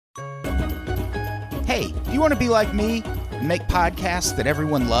Hey, do you want to be like me and make podcasts that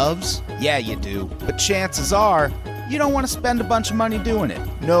everyone loves? Yeah, you do. But chances are, you don't want to spend a bunch of money doing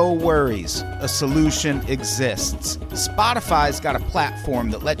it. No worries. A solution exists. Spotify's got a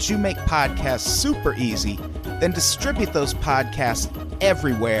platform that lets you make podcasts super easy, then distribute those podcasts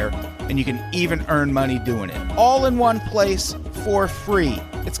everywhere, and you can even earn money doing it. All in one place for free.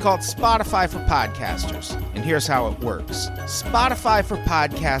 It's called Spotify for Podcasters, and here's how it works. Spotify for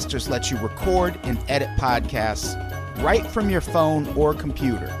Podcasters lets you record and edit podcasts right from your phone or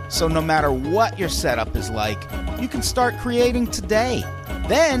computer. So no matter what your setup is like, you can start creating today.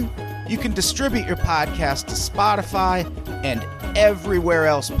 Then you can distribute your podcast to Spotify and everywhere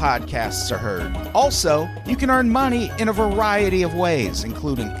else podcasts are heard. Also, you can earn money in a variety of ways,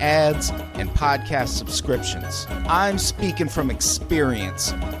 including ads and podcast subscriptions. I'm speaking from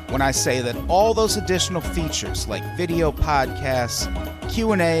experience when I say that all those additional features like video podcasts,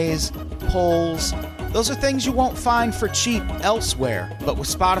 Q&As, polls, those are things you won't find for cheap elsewhere. But with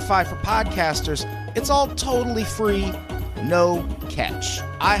Spotify for Podcasters, it's all totally free, no catch.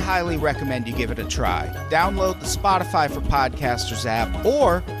 I highly recommend you give it a try. Download the Spotify for Podcasters app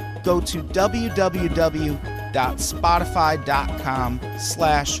or go to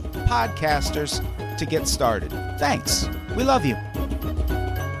www.spotify.com/podcasters to get started. Thanks. We love you.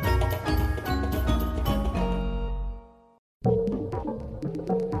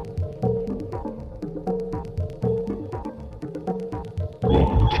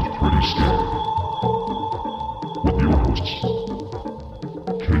 Welcome to Pretty Scary with your hosts,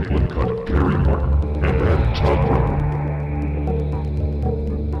 Caitlin Cutt, Gary Martin, and Adam Todd Brown.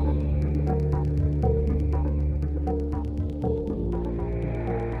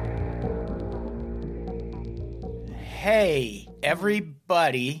 Hey,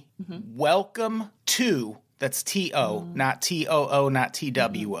 everybody. Welcome to, that's T-O, not T-O-O, not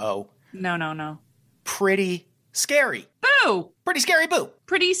T-W-O. No. Pretty Scary. Boo! Pretty Scary Boo.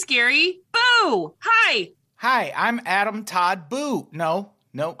 Pretty scary. Boo! Hi! Hi, I'm Adam Todd Boo. No,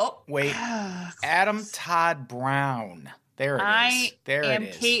 Oh. wait. Adam Todd Brown. There it is. There I am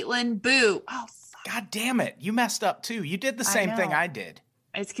it is. Caitlin Boo. Oh, fuck. God damn it. You messed up too. You did the same thing know. I did.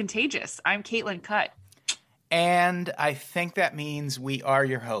 It's contagious. I'm Caitlin Cutt. And I think that means we are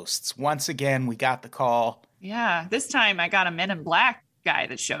your hosts. Once again, we got the call. Yeah, this time I got a Men in Black guy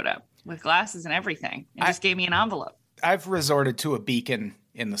that showed up with glasses and everything and just gave me an envelope. I've resorted to a beacon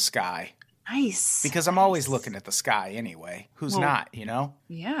in the sky. Nice. Because I'm always looking at the sky anyway. Who's not, you know?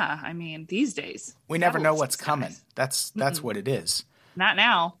 Yeah, I mean, these days. We never know what's skies. coming. That's what it is. Not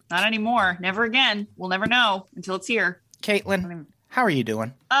now. Not anymore. Never again. We'll never know until it's here. Caitlin, how are you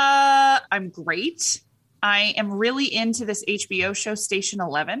doing? I'm great. I am really into this HBO show, Station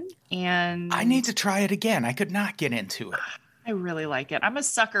 11, and I need to try it again. I could not get into it. I really like it. I'm a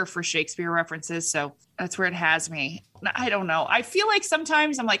sucker for Shakespeare references, so that's where it has me. I don't know. I feel like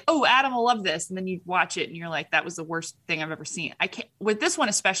sometimes I'm like, oh, Adam will love this. And then you watch it and you're like, that was the worst thing I've ever seen. I can't, with this one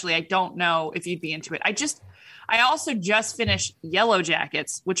especially, I don't know if you'd be into it. I also just finished Yellow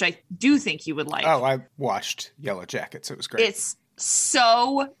Jackets, which I do think you would like. Oh, I watched Yellow Jackets. It was great. It's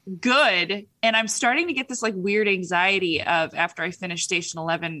so good. And I'm starting to get this like weird anxiety of after I finish Station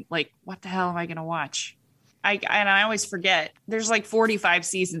 11, like, what the hell am I going to watch? I always forget. There's like 45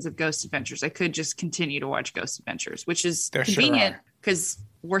 seasons of Ghost Adventures. I could just continue to watch Ghost Adventures, which is convenient because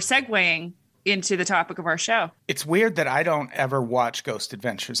we're segueing into the topic of our show. It's weird that I don't ever watch Ghost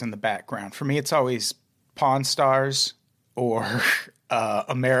Adventures in the background. For me, it's always Pawn Stars or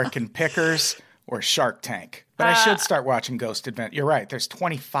American Pickers or Shark Tank. But I should start watching Ghost Adventures. You're right. There's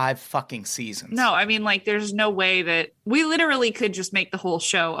 25 fucking seasons. No, I mean, like, there's no way that we literally could just make the whole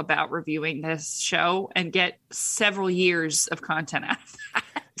show about reviewing this show and get several years of content out of that.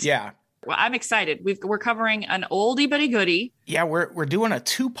 Yeah. Well, I'm excited. We're covering an oldie but a goodie. Yeah, we're doing a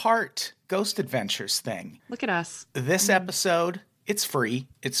 2-part Ghost Adventures thing. Look at us. This episode, it's free.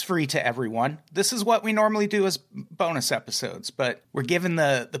 It's free to everyone. This is what we normally do as bonus episodes, but we're giving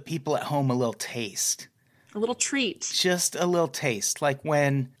the people at home a little taste. A little treat. Just a little taste, like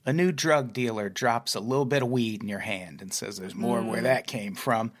when a new drug dealer drops a little bit of weed in your hand and says there's more where that came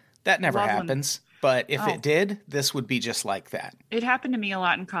from. That never happens. But if it did, this would be just like that. It happened to me a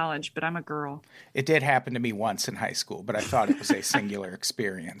lot in college, but I'm a girl. It did happen to me once in high school, but I thought it was a singular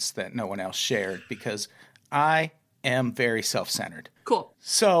experience that no one else shared because I am very self-centered. Cool.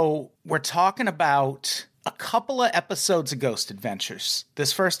 So we're talking about a couple of episodes of Ghost Adventures.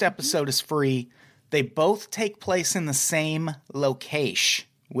 This first episode is free. They both take place in the same location,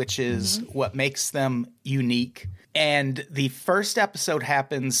 which is what makes them unique. And the first episode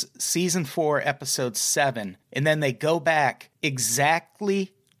happens season 4, episode 7. And then they go back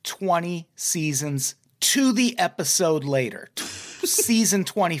exactly 20 seasons to the episode later, season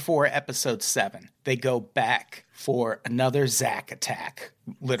 24, episode 7, they go back for another Zack attack,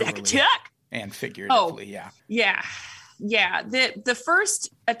 literally Zack attack? And figuratively. Yeah. The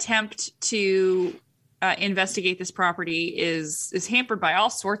first attempt to investigate this property is hampered by all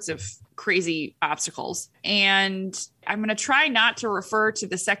sorts of crazy obstacles. And I'm going to try not to refer to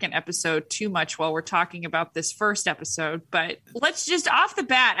the second episode too much while we're talking about this first episode. But let's just off the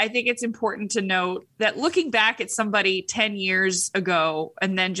bat, I think it's important to note that looking back at somebody 10 years ago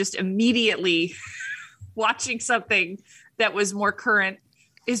and then just immediately watching something that was more current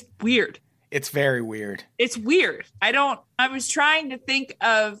is weird. It's very weird. It's weird. I was trying to think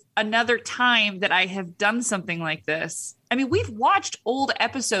of another time that I have done something like this. I mean, we've watched old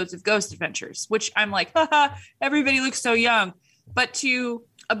episodes of Ghost Adventures, which I'm like, haha, everybody looks so young. But to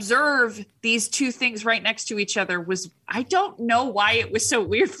observe these two things right next to each other I don't know why it was so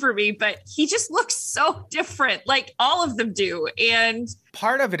weird for me, but he just looks so different, like all of them do. And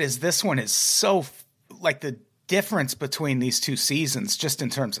part of it is this one is so, like, the difference between these two seasons, just in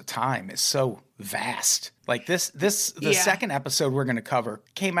terms of time, is so vast. Like the second episode we're going to cover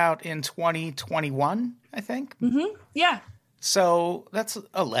came out in 2021, I think. Mm-hmm. Yeah. So that's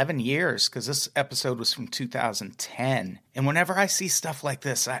 11 years, because this episode was from 2010. And whenever I see stuff like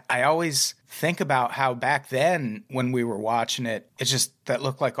this, I always think about how back then when we were watching it, it's just that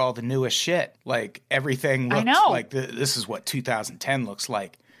looked like all the newest shit. Like everything looked like this is what 2010 looks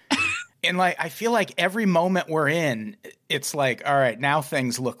like. And like, I feel like every moment we're in, it's like, all right, now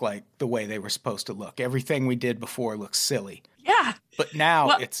things look like the way they were supposed to look. Everything we did before looks silly. Yeah. But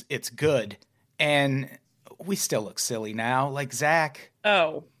now it's good. And we still look silly now. Like Zack.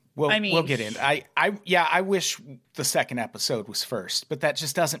 Oh, we'll get in. I wish the second episode was first, but that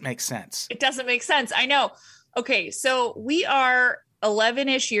just doesn't make sense. It doesn't make sense. I know. Okay. So we are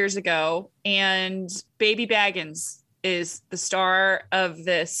 11-ish years ago, and Baby Baggins is the star of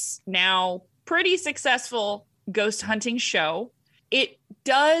this now pretty successful ghost hunting show. It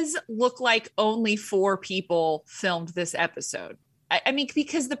does look like only 4 people filmed this episode. I mean,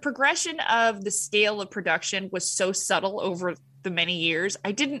 because the progression of the scale of production was so subtle over the many years.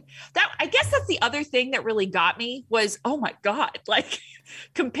 I guess that's the other thing that really got me was, oh my God, like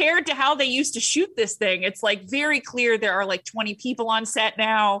compared to how they used to shoot this thing, it's like very clear there are like 20 people on set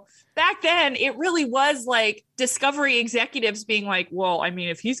now. Back then, it really was like Discovery executives being like, well, I mean,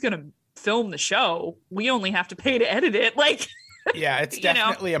 if he's going to film the show, we only have to pay to edit it. Like, yeah, it's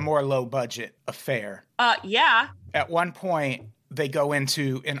definitely a more low budget affair. Yeah. At one point, they go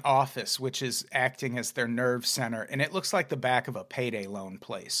into an office, which is acting as their nerve center, and it looks like the back of a payday loan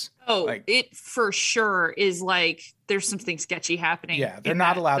place. Oh, like, it for sure is like there's something sketchy happening. Yeah, they're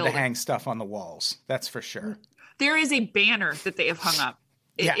not allowed to hang stuff on the walls. That's for sure. There is a banner that they have hung up.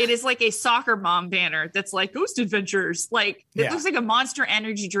 It is like a soccer mom banner that's like Ghost Adventures. Like it looks like a Monster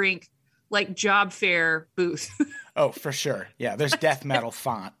Energy drink, like job fair booth. Oh, for sure. Yeah, there's death metal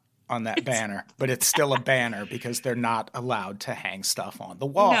font on that banner, but it's still a banner because they're not allowed to hang stuff on the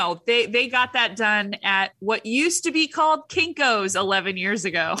wall. No, they got that done at what used to be called Kinko's 11 years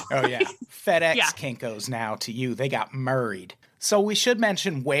ago. Oh, yeah. FedEx Kinko's now to you. They got murrayed. So we should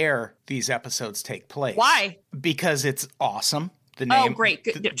mention where these episodes take place. Why? Because it's awesome. The name, great.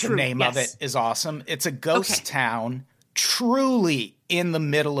 The name of it is awesome. It's a ghost town truly in the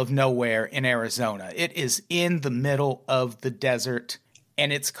middle of nowhere in Arizona. It is in the middle of the desert,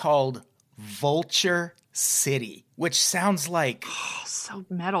 and it's called Vulture City, which sounds like... Oh, so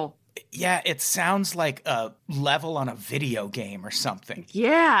metal. Yeah, it sounds like a level on a video game or something.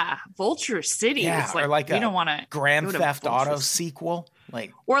 Yeah, Vulture City. Yeah, it's like, or like you a don't want to Grand Theft Auto sequel.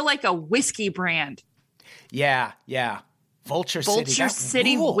 Or like a whiskey brand. Yeah. Vulture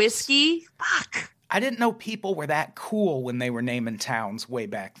City rules. whiskey? Fuck. I didn't know people were that cool when they were naming towns way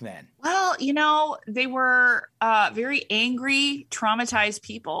back then. Well, they were very angry, traumatized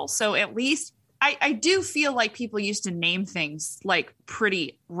people. So at least I do feel like people used to name things like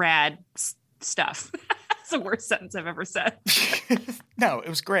pretty rad stuff. That's the worst sentence I've ever said. No, it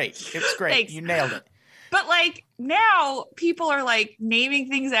was great. It was great. Thanks. You nailed it. But like now people are like naming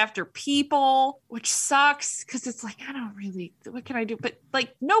things after people, which sucks because it's like, what can I do? But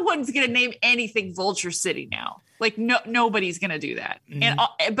like no one's going to name anything Vulture City now. Like nobody's going to do that.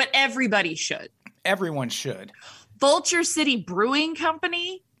 Mm-hmm. But everybody should. Everyone should. Vulture City Brewing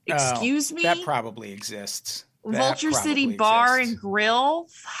Company. Excuse me. That probably exists. Vulture City Bar and Grill.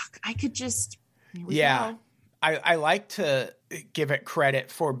 Fuck, I could just. Yeah. I like to give it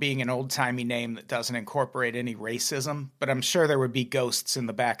credit for being an old-timey name that doesn't incorporate any racism, but I'm sure there would be ghosts in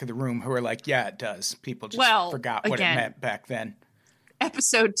the back of the room who are like, yeah, it does. People just forgot what it meant back then.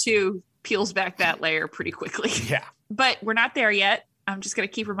 Episode 2, peels back that layer pretty quickly. Yeah. But we're not there yet. I'm just going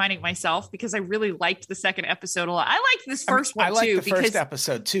to keep reminding myself because I really liked the second episode a lot. I liked this first one, too. I like the first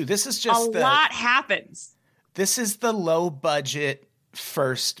episode, too. This is just a lot happens. This is the low-budget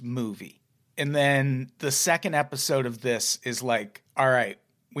first movie. And then the second episode of this is like, all right,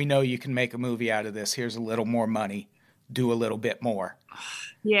 we know you can make a movie out of this. Here's a little more money. Do a little bit more.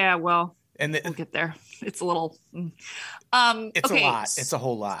 Yeah, well, and we'll get there. It's a little... it's okay. a lot. It's a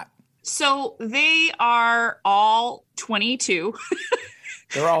whole lot. So they are all 22.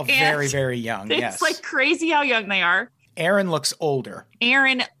 They're all very, very young. It's like crazy how young they are. Aaron looks older.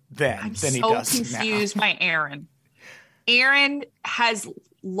 Aaron, than so he does confused now. by Aaron. Aaron has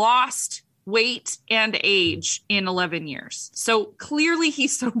lost weight and age in 11 years. So clearly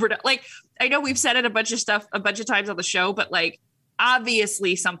he's sobered up. Like, I know we've said it a bunch of times on the show, but like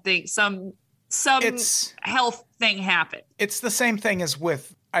obviously some health thing happened. It's the same thing as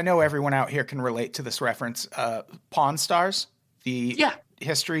with, I know everyone out here can relate to this reference, Pawn Stars, the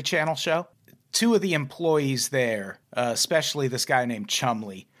History Channel show. Two of the employees there, especially this guy named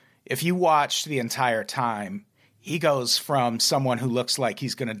Chumley, if you watched the entire time, he goes from someone who looks like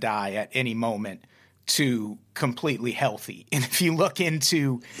he's going to die at any moment to completely healthy. And if you look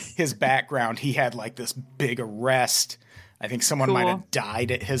into his background, he had like this big arrest. I think someone might have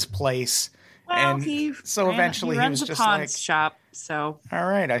died at his place. Well, and he eventually he was runs a just pawn like, shop. So all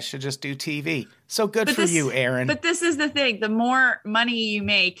right, I should just do TV. So good for you, Aaron. But this is the thing. The more money you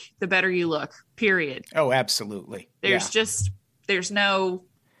make, the better you look, period. Oh, absolutely. There's no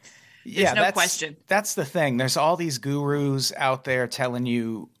question. That's the thing. There's all these gurus out there telling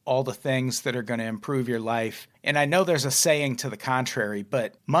you all the things that are going to improve your life. And I know there's a saying to the contrary,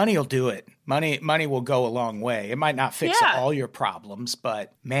 but money will do it. Money will go a long way. It might not fix all your problems,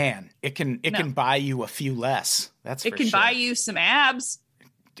 but man, it can buy you a few less. That's for sure. It can buy you some abs.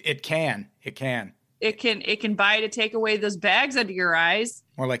 It can. It can buy to take away those bags under your eyes.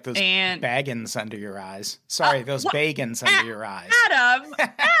 More like those baggins under your eyes. Sorry, those bagans under your eyes. Adam, Todd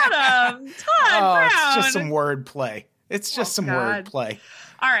Brown. It's just some wordplay. Wordplay.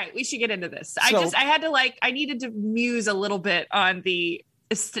 All right, we should get into this. I needed to muse a little bit on the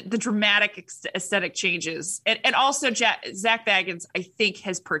dramatic aesthetic changes. And also Zach Baggins, I think,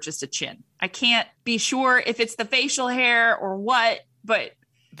 has purchased a chin. I can't be sure if it's the facial hair or what, but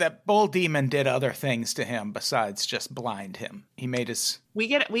that bull demon did other things to him besides just blind him. He made his... We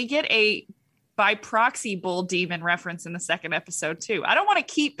get a by proxy bull demon reference in the second episode too. I don't want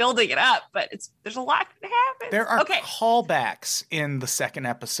to keep building it up, but there's a lot that happens. There are callbacks in the second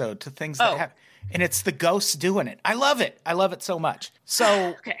episode to things that happen. And it's the ghosts doing it. I love it. I love it so much.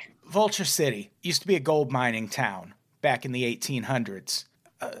 So Vulture City used to be a gold mining town back in the 1800s.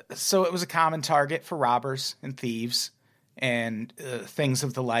 So it was a common target for robbers and thieves and things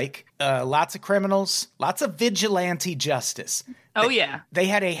of the like. Lots of criminals, lots of vigilante justice. They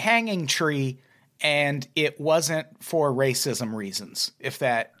had a hanging tree, and it wasn't for racism reasons, if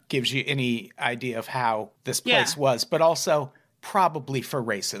that gives you any idea of how this place was, but also probably for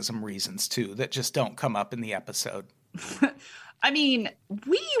racism reasons too, that just don't come up in the episode. I mean,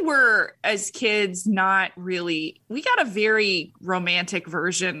 we were, as kids, we got a very romantic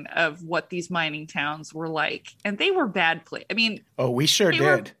version of what these mining towns were like. And they were bad places. I mean... Oh, we sure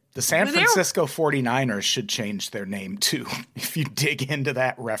did. The San Francisco 49ers should change their name too, if you dig into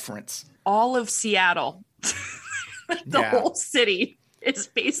that reference. All of Seattle, the whole city is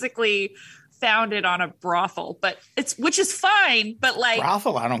basically founded on a brothel, which is fine, but like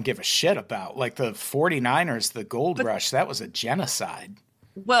brothel I don't give a shit about. Like the 49ers, the gold rush, that was a genocide.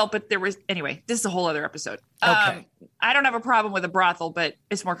 Well, but there was anyway, this is a whole other episode. Okay. I don't have a problem with a brothel, but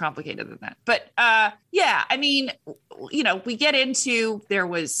it's more complicated than that. But I mean, we get into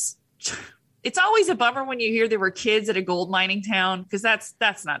it's always a bummer when you hear there were kids at a gold mining town, because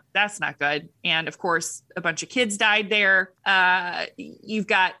that's not good. And of course, a bunch of kids died there. You've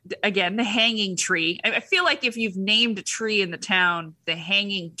got, again, the hanging tree. I feel like if you've named a tree in the town, the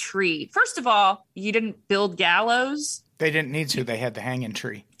hanging tree, first of all, you didn't build gallows. They didn't need to. They had the hanging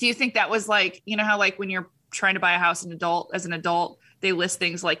tree. Do you think that was like, how like when you're trying to buy a house as an adult, they list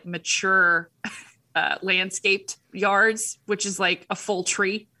things like mature landscaped yards, which is like a full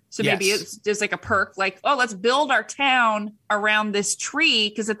tree. So maybe it's just like a perk, like, oh, let's build our town around this tree,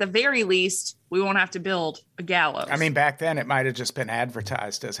 because at the very least, we won't have to build a gallows. I mean, back then, it might have just been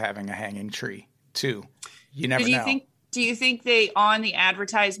advertised as having a hanging tree, too. You never know. Do you think they, on the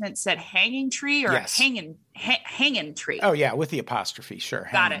advertisement, said hanging tree or hanging tree? Oh, yeah, with the apostrophe, sure.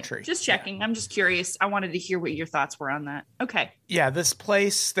 Got it. Tree. Just checking. Yeah. I'm just curious. I wanted to hear what your thoughts were on that. Okay. Yeah, this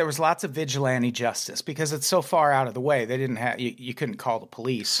place, there was lots of vigilante justice because it's so far out of the way. They didn't have, you couldn't call the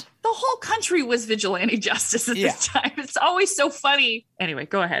police. The whole country was vigilante justice at this time. It's always so funny. Anyway,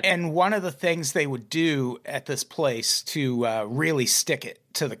 go ahead. And one of the things they would do at this place to really stick it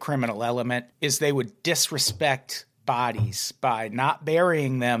to the criminal element is they would disrespect bodies by not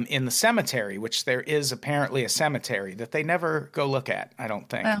burying them in the cemetery, which there is apparently a cemetery that they never go look at, I don't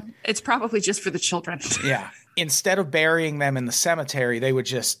think. Well, it's probably just for the children. Yeah. Instead of burying them in the cemetery, they would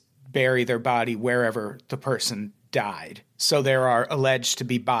just bury their body wherever the person died. So there are alleged to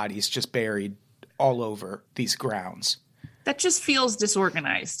be bodies just buried all over these grounds. That just feels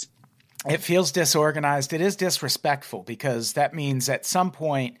disorganized. It feels disorganized. It is disrespectful because that means at some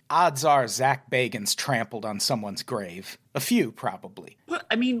point, odds are Zach Bagans trampled on someone's grave. A few, probably.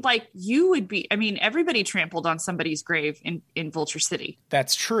 I mean, like, you would be, I mean, everybody trampled on somebody's grave in Vulture City.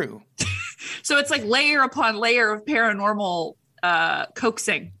 That's true. So it's like layer upon layer of paranormal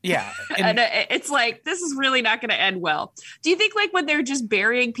coaxing. Yeah. And it's like, this is really not going to end well. Do you think, like, when they're just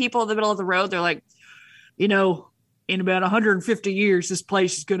burying people in the middle of the road, they're like, you know, in about 150 years, this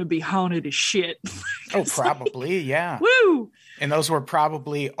place is going to be haunted as shit. Oh, probably, like, yeah. Woo! And those were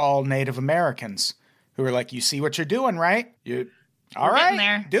probably all Native Americans who were like, you see what you're doing, right? All right,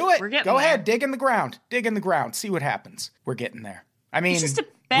 there. Do it. We're getting Go there. ahead, dig in the ground. Dig in the ground. See what happens. We're getting there. I mean, It's just a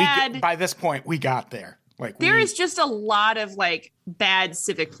bad... by this point, we got there. Like, there is just a lot of, like, bad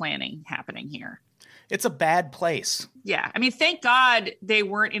civic planning happening here. It's a bad place. Yeah. I mean, thank God they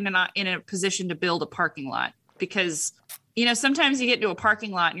weren't in a position to build a parking lot. Because, you know, sometimes you get into a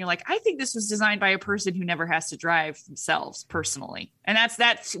parking lot and you're like, I think this was designed by a person who never has to drive themselves personally. And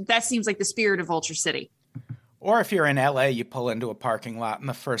that seems like the spirit of Vulture City. Or if you're in LA, you pull into a parking lot and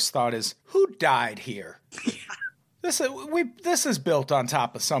the first thought is, who died here? This is built on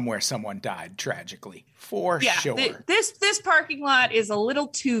top of somewhere someone died tragically, for sure. This parking lot is a little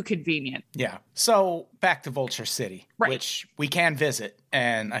too convenient. Yeah. So back to Vulture City, right, which we can visit,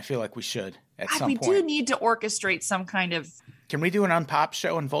 and I feel like we should at some point. We do need to orchestrate some kind of... Can we do an Unpop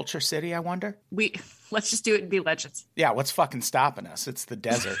show in Vulture City, I wonder? Let's just do it and be legends. Yeah, what's fucking stopping us? It's the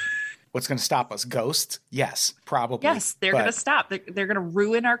desert. What's going to stop us? Ghosts? Yes, probably. Yes, they're going to stop. They're going to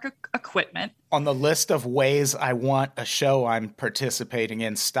ruin our equipment. On the list of ways I want a show I'm participating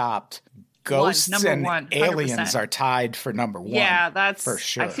in stopped, ghosts and aliens are tied for number one. Yeah, that's for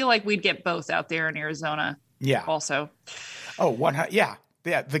sure. I feel like we'd get both out there in Arizona. Yeah. Also. Oh, yeah.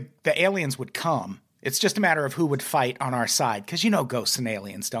 The aliens would come. It's just a matter of who would fight on our side. Because, you know, ghosts and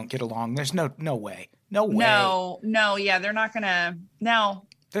aliens don't get along. There's no way. No way. No. Yeah, they're not going to. No.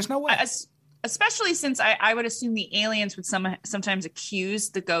 There's no way. Especially since I would assume the aliens would sometimes accuse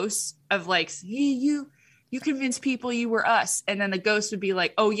the ghosts of, like, you convinced people you were us. And then the ghost would be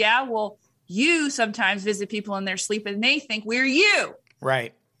like, oh, yeah, well, you sometimes visit people in their sleep and they think we're you.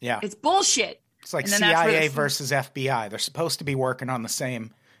 Right. Yeah. It's bullshit. It's like CIA versus FBI. They're supposed to be working on the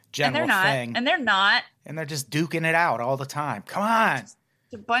same general thing. And they're not. And they're just duking it out all the time. Come on. It's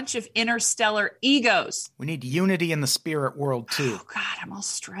a bunch of interstellar egos. We need unity in the spirit world, too. Oh, God, I'm all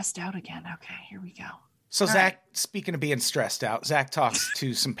stressed out again. Okay, here we go. So, Zach, speaking of being stressed out, Zach talks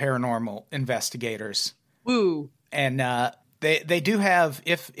to some paranormal investigators. Woo. And they do have,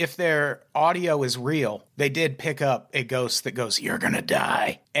 if their audio is real, they did pick up a ghost that goes, "You're going to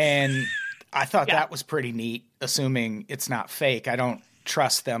die." And I thought that was pretty neat, assuming it's not fake. I don't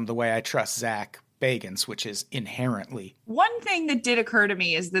trust them the way I trust Zach Bagans, which is inherently. One thing that did occur to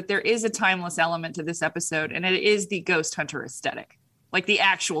me is that there is a timeless element to this episode, and it is the ghost hunter aesthetic. Like the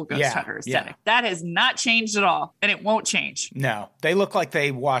actual ghost hunter aesthetic. Yeah. That has not changed at all, and it won't change. No. They look like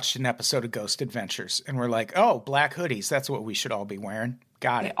they watched an episode of Ghost Adventures and were like, oh, black hoodies. That's what we should all be wearing.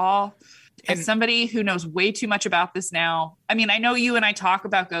 Got it. As somebody who knows way too much about this now, I mean, I know you and I talk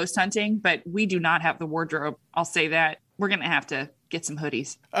about ghost hunting, but we do not have the wardrobe. I'll say that. We're going to have to get some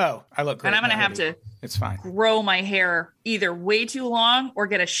hoodies. Oh, I look great. And I'm going to have to it's fine. Grow my hair either way too long or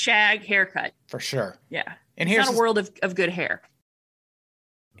get a shag haircut. For sure. Yeah. And it's not a world of good hair.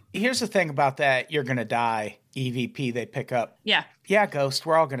 Here's the thing about that "you're going to die" EVP they pick up. Yeah. Yeah, Ghost,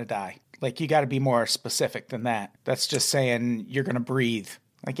 we're all going to die. Like, you got to be more specific than that. That's just saying you're going to breathe.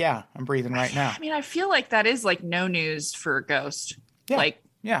 Like, yeah, I'm breathing right now. I mean, I feel like that is like no news for a ghost. Yeah. Like,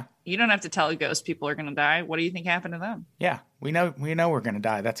 yeah. You don't have to tell a ghost people are going to die. What do you think happened to them? Yeah, we know we're going to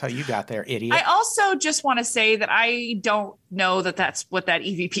die. That's how you got there, idiot. I also just want to say that I don't know that that's what that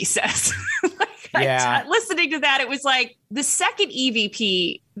EVP says. Listening to that, it was like the second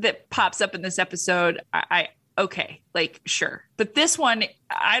EVP that pops up in this episode. Okay, like, sure. But this one,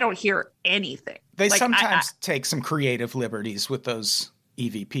 I don't hear anything. They sometimes take some creative liberties with those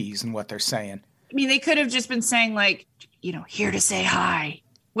EVPs and what they're saying. I mean, they could have just been saying, like, here to say hi,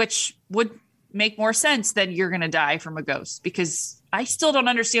 which would make more sense than "you're going to die" from a ghost, because I still don't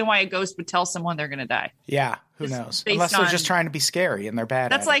understand why a ghost would tell someone they're going to die. Yeah, who Just knows? based Unless they're on- just trying to be scary and they're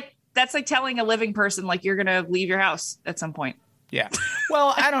bad That's at it. like telling a living person like you're going to leave your house at some point. Yeah.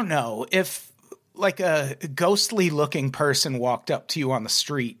 Well, I don't know. If like a ghostly looking person walked up to you on the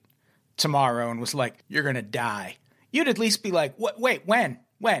street tomorrow and was like, you're going to die, you'd at least be like, what? Wait, when?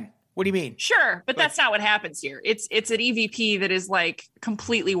 What do you mean? Sure, but that's not what happens here. It's an EVP that is like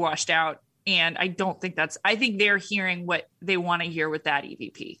completely washed out. And I don't think I think they're hearing what they want to hear with that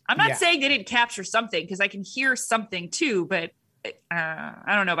EVP. I'm not saying they didn't capture something, because I can hear something too, but I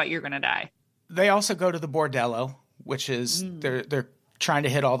don't know about you're going to die. They also go to the bordello, which is they're trying to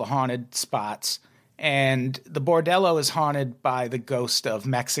hit all the haunted spots. And the bordello is haunted by the ghost of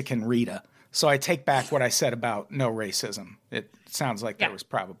Mexican Rita. So I take back what I said about no racism. It sounds like there was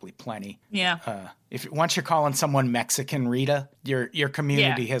probably plenty. Yeah. Once you're calling someone Mexican Rita, your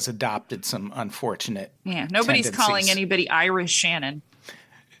community has adopted some unfortunate. Yeah. Nobody's tendencies. calling anybody Irish Shannon.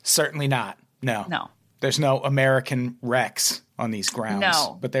 Certainly not. No. No. There's no American Rex on these grounds.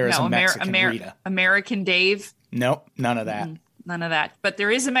 No. But there is a Mexican Rita. American Dave. Nope. None of that. None of that. But there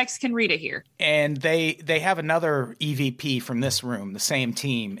is a Mexican Rita here. And they have another EVP from this room, the same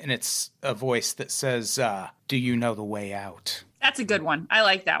team, and it's a voice that says, do you know the way out? That's a good one. I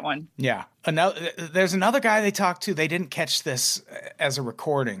like that one. Yeah. There's another guy they talked to. They didn't catch this as a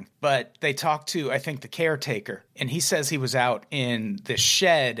recording, but they talked to, I think, the caretaker. And he says he was out in the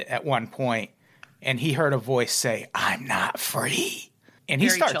shed at one point, and he heard a voice say, I'm not free. And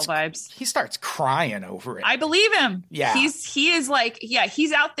Very chill vibes. He starts crying over it. I believe him. Yeah. He is like,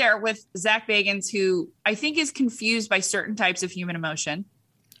 he's out there with Zach Bagans, who I think is confused by certain types of human emotion.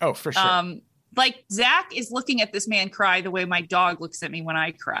 Oh, for sure. Like Zach is looking at this man cry the way my dog looks at me when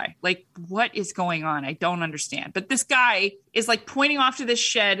I cry. Like, what is going on? I don't understand. But this guy is like pointing off to this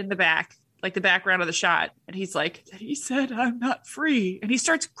shed in the back, like the background of the shot. And he's like, he said, I'm not free. And he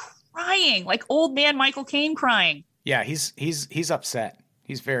starts crying, like old man Michael Caine crying. Yeah, he's upset.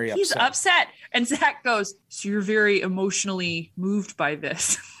 He's very upset. He's upset. And Zach goes, so you're very emotionally moved by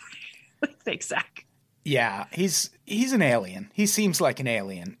this. Thanks, Zach. Yeah, he's an alien. He seems like an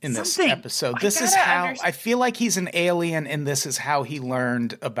alien in this episode. This is how I feel like he's an alien, and this is how he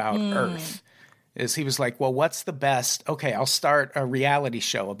learned about Earth. Is he was like, well, what's the best? Okay, I'll start a reality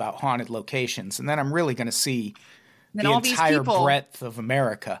show about haunted locations, and then I'm really going to see the entire breadth of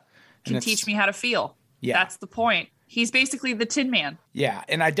America. Can teach me how to feel. Yeah. That's the point. He's basically the Tin Man. Yeah,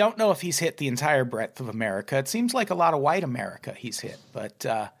 and I don't know if he's hit the entire breadth of America. It seems like a lot of white America he's hit, but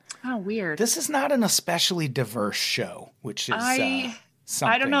oh, weird. This is not an especially diverse show, which is something.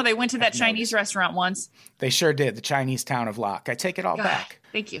 I don't know. They went to that Chinese restaurant once. They sure did, the Chinese town of Locke. I take it all back.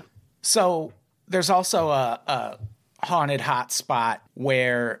 Thank you. So there's also a haunted hot spot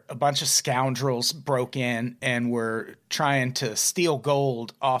where a bunch of scoundrels broke in and were trying to steal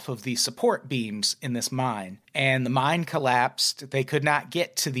gold off of the support beams in this mine. And the mine collapsed. They could not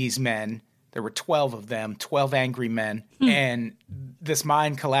get to these men. There were 12 of them, 12 angry men. And this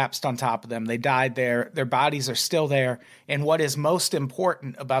mine collapsed on top of them. They died there. Their bodies are still there. And what is most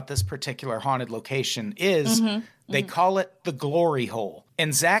important about this particular haunted location is they call it the glory hole.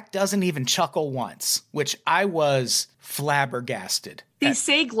 And Zach doesn't even chuckle once, which I was flabbergasted. They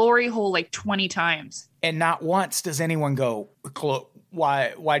say glory hole like 20 times. And not once does anyone go,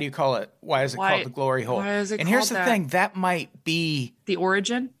 why do you call it? Why is it called the glory hole? Why is it and called here's the that? thing, that might be the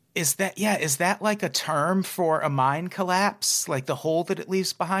origin. Is that like a term for a mine collapse? Like the hole that it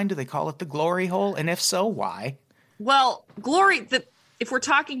leaves behind? Do they call it the glory hole? And if so, why? Well, if we're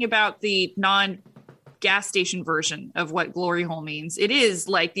talking about the non-gas station version of what glory hole means, it is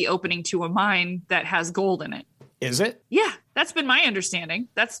like the opening to a mine that has gold in it. Is it? Yeah, that's been my understanding.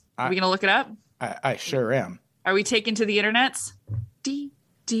 Are we going to look it up? I sure am. Are we taken to the internets?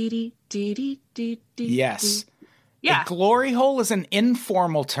 Yes. Yeah. A glory hole is an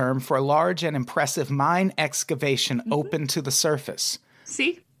informal term for a large and impressive mine excavation open to the surface.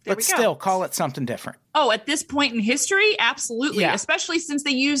 See? There But we go. still, call it something different. Oh, at this point in history? Absolutely. Yeah. Especially since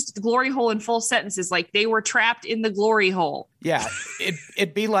they used the glory hole in full sentences. Like they were trapped in the glory hole. Yeah.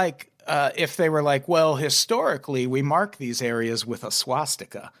 It'd be like if they were like, well, historically, we mark these areas with a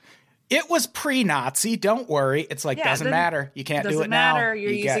swastika. It was pre-Nazi. Don't worry. It's like, doesn't matter. You can't do it now. Doesn't matter.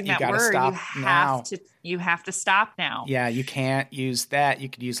 You're using that word. You have to stop now. Yeah, you can't use that. You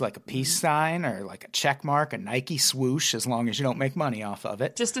could use like a peace sign or like a check mark, a Nike swoosh, as long as you don't make money off of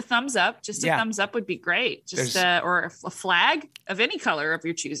it. Just a thumbs up. Thumbs up would be great. Or a flag of any color of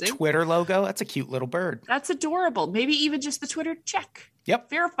your choosing. Twitter logo. That's a cute little bird. That's adorable. Maybe even just the Twitter check.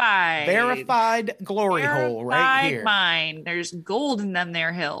 Yep. Verified glory hole right here. Mine. There's gold in them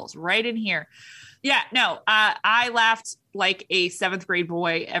there hills right in here. Yeah, no, I laughed like a 7th grade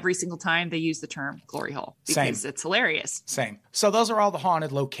boy every single time they use the term glory hole because it's hilarious. Same. So those are all the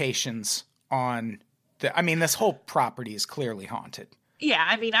haunted locations on this whole property is clearly haunted. Yeah,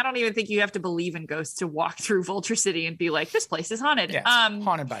 I mean, I don't even think you have to believe in ghosts to walk through Vulture City and be like, this place is haunted. Yeah, it's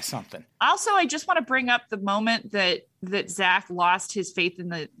haunted by something. Also, I just want to bring up the moment that Zach lost his faith in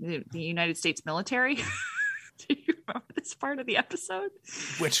the United States military. Do you remember this part of the episode?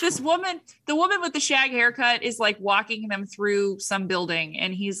 The woman with the shag haircut is like walking them through some building,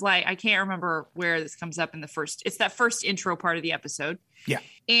 and he's like, I can't remember where this comes up in it's that first intro part of the episode. Yeah.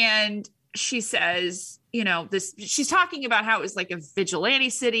 And she says, she's talking about how it was like a vigilante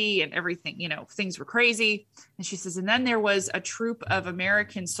city and everything, things were crazy. And she says, and then there was a troop of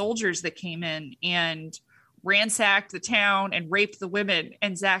American soldiers that came in and ransacked the town and raped the women.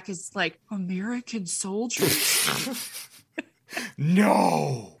 And Zach is like, American soldiers?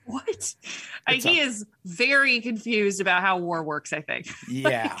 No. What? He is very confused about how war works, I think.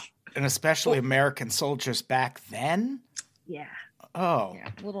 Yeah. And especially American soldiers back then. Yeah. Oh, yeah,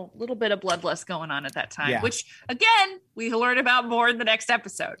 little bit of bloodlust going on at that time, which again, we learn about more in the next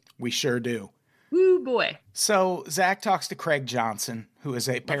episode. We sure do. Woo boy. So Zach talks to Craig Johnson, who is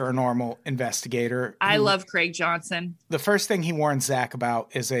a paranormal investigator. I love Craig Johnson. The first thing he warns Zach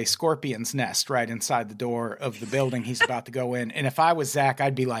about is a scorpion's nest right inside the door of the building he's about to go in. And if I was Zach,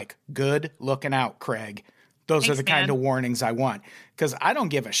 I'd be like, good looking out, Craig. Those are the kind of warnings I want. Because I don't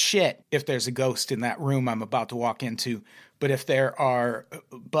give a shit if there's a ghost in that room I'm about to walk into. But if there are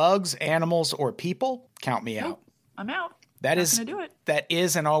bugs, animals, or people, count me out. I'm out. That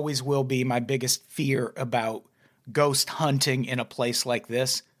is and always will be my biggest fear about ghost hunting in a place like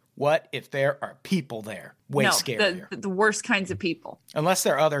this. What if there are people there? Way scarier. The worst kinds of people. Unless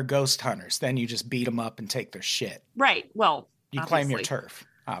they're other ghost hunters, then you just beat them up and take their shit. Right. Well, you claim your turf,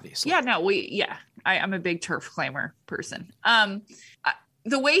 obviously. Yeah. No. I'm a big turf claimer person.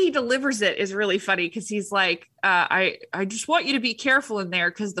 The way he delivers it is really funny because he's like, I just want you to be careful in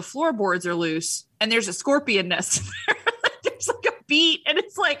there because the floorboards are loose and there's a scorpion nest in there. There's like a beat and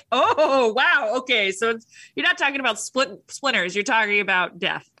it's like, oh, wow. Okay. So you're not talking about splinters. You're talking about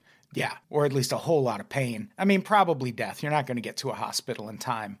death. Yeah. Or at least a whole lot of pain. I mean, probably death. You're not going to get to a hospital in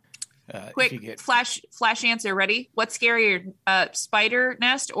time. Quick flash answer. Ready? What's scarier, spider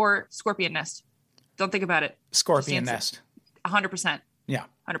nest or scorpion nest? Don't think about it. Scorpion nest. 100%. Yeah.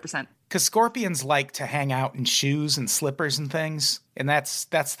 100%. Because scorpions like to hang out in shoes and slippers and things. And that's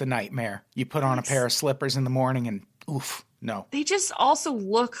the nightmare. You put on a pair of slippers in the morning and oof, no. They just also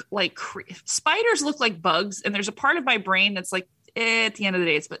look like spiders look like bugs. And there's a part of my brain that's like, at the end of the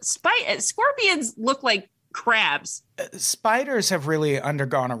day, scorpions look like crabs. Spiders have really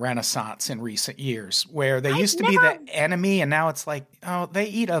undergone a renaissance in recent years where they used to be the enemy. And now it's like, oh, they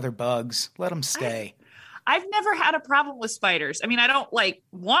eat other bugs. Let them stay. I've never had a problem with spiders. I mean, I don't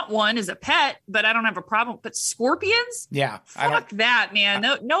want one as a pet, but I don't have a problem. But scorpions? Yeah. Fuck that, man.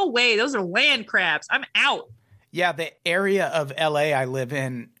 No way. Those are land crabs. I'm out. Yeah. The area of LA I live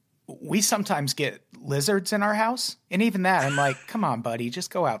in, we sometimes get lizards in our house. And even that, I'm like, come on, buddy, just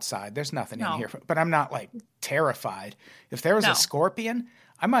go outside. There's nothing in here. But I'm not like terrified. If there was a scorpion,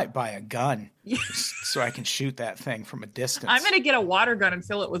 I might buy a gun so I can shoot that thing from a distance. I'm going to get a water gun and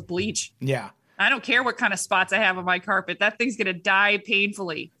fill it with bleach. Yeah. I don't care what kind of spots I have on my carpet. That thing's going to die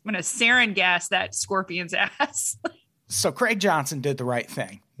painfully. I'm going to sarin gas that scorpion's ass. So Craig Johnson did the right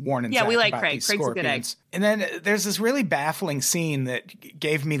thing, warning Zach we like about Craig. these Craig's scorpions. a good egg. And then there's this really baffling scene that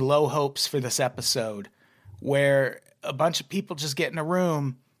gave me low hopes for this episode where a bunch of people just get in a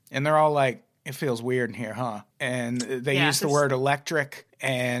room and they're all like, it feels weird in here, huh? And they use the word electric,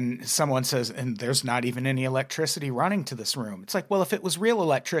 and someone says, and there's not even any electricity running to this room. It's like, well, if it was real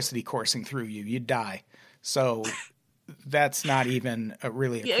electricity coursing through you, you'd die. So that's not even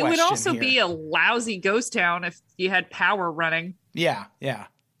really a question. It would also here. be a lousy ghost town if you had power running. Yeah.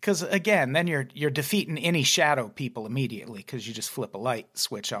 Because again, then you're defeating any shadow people immediately because you just flip a light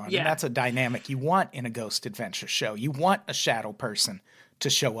switch on. Yeah. And that's a dynamic you want in a ghost adventure show. You want a shadow person to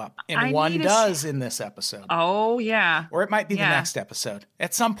show up. And one does in this episode. Oh, yeah. Or it might be the next episode.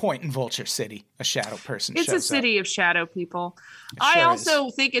 At some point in Vulture City, a shadow person shows up. It's a city of shadow people. I also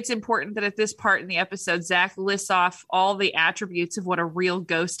think it's important that at this part in the episode, Zach lists off all the attributes of what a real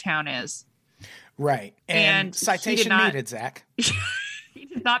ghost town is. Right. And citation needed, Zach. He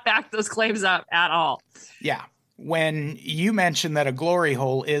did not back those claims up at all. Yeah. When you mentioned that a glory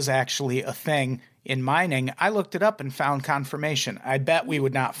hole is actually a thing in mining, I looked it up and found confirmation. I bet we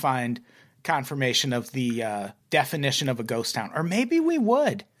would not find confirmation of the definition of a ghost town. Or maybe we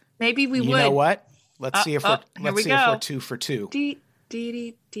would. Maybe we would. You know what? Let's see if we're 2 for 2. Oh,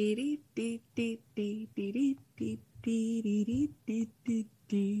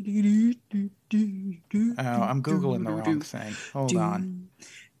 I'm Googling the wrong thing. Hold on.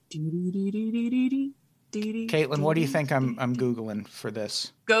 Caitlin, what do you think I'm Googling for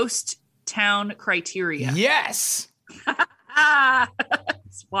this? Ghost Town Criteria. Yes!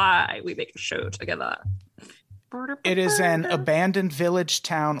 That's why we make a show together. It is an abandoned village,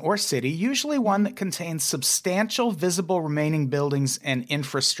 town, or city, usually one that contains substantial visible remaining buildings and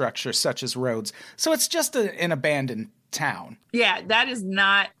infrastructure, such as roads. So it's just an abandoned town. Yeah, that is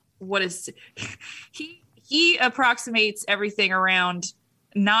not what is... He approximates everything around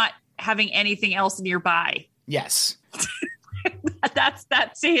not having anything else nearby. Yes.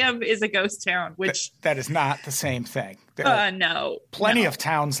 That to him is a ghost town, which... That is not the same thing. No. Plenty of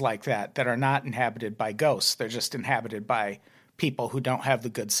towns like that are not inhabited by ghosts. They're just inhabited by people who don't have the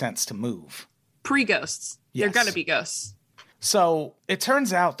good sense to move. Pre-ghosts. Yes. They're going to be ghosts. So it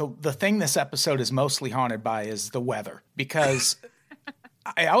turns out the thing this episode is mostly haunted by is the weather, because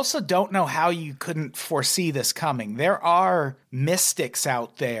I also don't know how you couldn't foresee this coming. There are mystics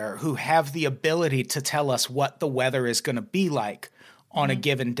out there who have the ability to tell us what the weather is going to be like on a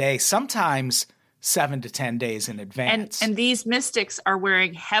given day, sometimes 7 to 10 days in advance. And these mystics are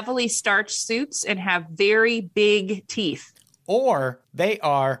wearing heavily starched suits and have very big teeth. Or they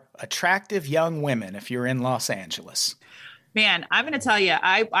are attractive young women if you're in Los Angeles. Man, I'm going to tell you,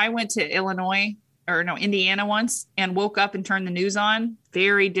 I went to Indiana once and woke up and turned the news on.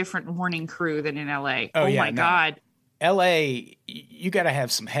 Very different morning crew than in LA. God. LA, you got to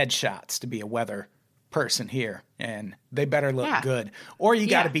have some headshots to be a weather person here, and they better look good. Or you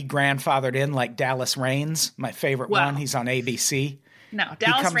got to be grandfathered in like Dallas Raines, my favorite one. He's on ABC. No,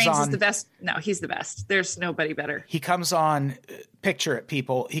 Dallas Raines is the best. No, he's the best. There's nobody better. He comes on, picture it,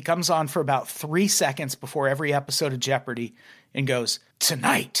 people. He comes on for about 3 seconds before every episode of Jeopardy and goes,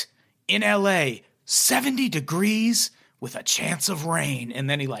 "Tonight in LA, 70 degrees with a chance of rain." And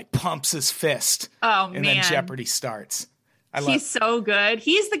then he like pumps his fist. Oh, and then Jeopardy starts. He's so good.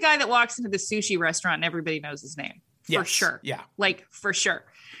 He's the guy that walks into the sushi restaurant and everybody knows his name. For sure. Yeah. Like, for sure.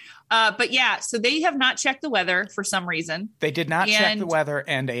 But yeah, so they have not checked the weather for some reason. They did not check the weather,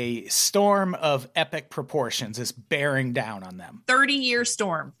 and a storm of epic proportions is bearing down on them. 30-year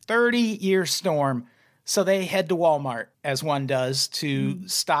storm. 30-year storm. So they head to Walmart, as one does, to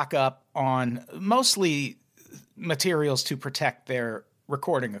stock up on mostly materials to protect their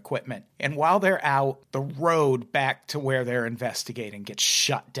recording equipment. And while they're out, the road back to where they're investigating gets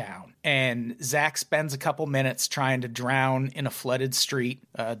shut down. And Zach spends a couple minutes trying to drown in a flooded street,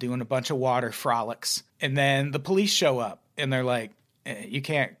 doing a bunch of water frolics. And then the police show up and they're like, "You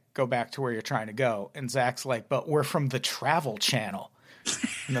can't go back to where you're trying to go." And Zach's like, "But we're from the Travel Channel."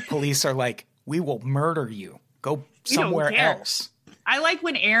 And the police are like, "We will murder you. Go somewhere else." I like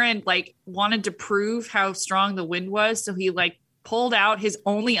when Aaron wanted to prove how strong the wind was. So he pulled out his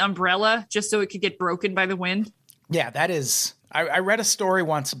only umbrella just so it could get broken by the wind. Yeah, that is... I read a story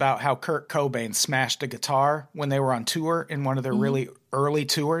once about how Kurt Cobain smashed a guitar when they were on tour in one of their really early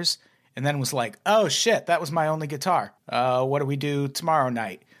tours, and then was like, "Oh shit, that was my only guitar. What do we do tomorrow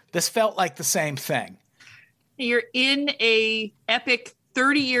night?" This felt like the same thing. You're in a epic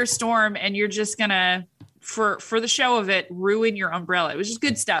 30-year storm and you're just gonna, for the show of it, ruin your umbrella. It was just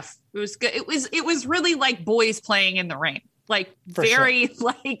good stuff. It was good. It was really like boys playing in the rain.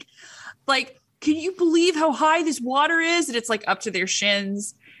 Can you believe how high this water is? And it's up to their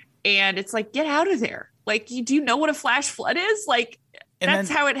shins, and it's get out of there. Do you know what a flash flood is? That's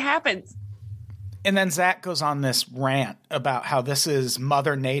how it happens. And then Zach goes on this rant about how this is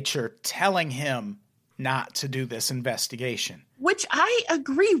Mother Nature telling him not to do this investigation. Which I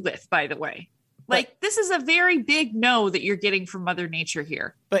agree with, by the way. This is a very big no that you're getting from Mother Nature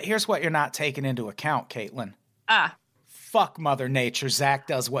here. But here's what you're not taking into account, Caitlin. Fuck Mother Nature. Zach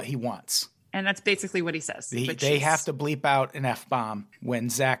does what he wants. And that's basically what he says. They have to bleep out an F-bomb when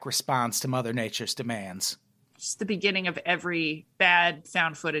Zach responds to Mother Nature's demands. It's the beginning of every bad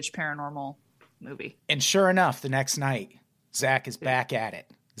found footage paranormal movie. And sure enough, the next night, Zach is back at it.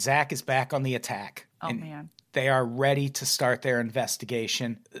 Zach is back on the attack. Oh, man. They are ready to start their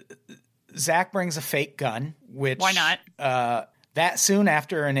investigation. Zach brings a fake gun, which... Why not? That soon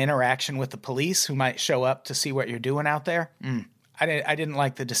after an interaction with the police who might show up to see what you're doing out there, I didn't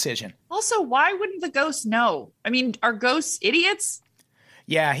like the decision. Also, why wouldn't the ghost know? I mean, are ghosts idiots?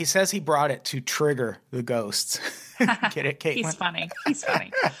 Yeah, he says he brought it to trigger the ghosts. Get it, Caitlin? He's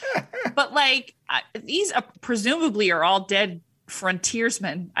funny. But these presumably are all dead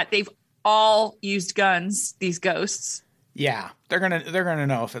frontiersmen. They've all used guns, these ghosts. Yeah, they're gonna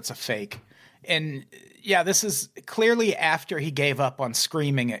know if it's a fake. And yeah, this is clearly after he gave up on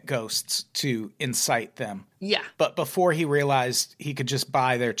screaming at ghosts to incite them. Yeah. But before he realized he could just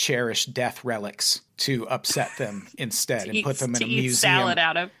buy their cherished death relics to upset them instead and put them in a museum. Salad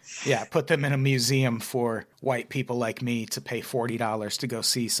out of. Yeah, put them in a museum for white people like me to pay $40 to go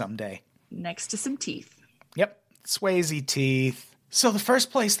see someday. Next to some teeth. Yep, Swayze teeth. So the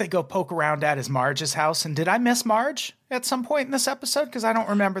first place they go poke around at is Marge's house. And did I miss Marge at some point in this episode? Because I don't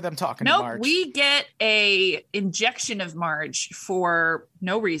remember them talking to Marge. Nope, we get a injection of Marge for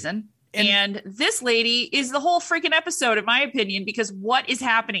no reason. And this lady is the whole freaking episode, in my opinion, because what is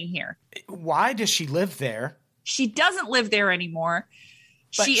happening here? Why does she live there? She doesn't live there anymore.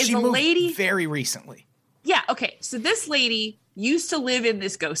 But she is she a moved lady. Very recently. Yeah, okay. So this lady used to live in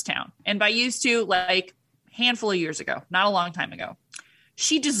this ghost town. And by used to, like, handful of years ago, not a long time ago.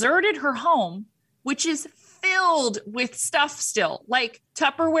 She deserted her home, which is filled with stuff still, like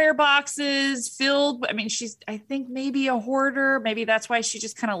Tupperware boxes filled. I mean, she's, I think, maybe a hoarder. Maybe that's why she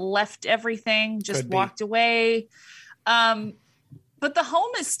just kind of left everything, just walked away. But the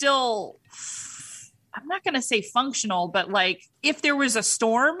home is still, I'm not going to say functional, but like if there was a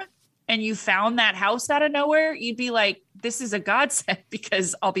storm and you found that house out of nowhere, you'd be like, this is a godsend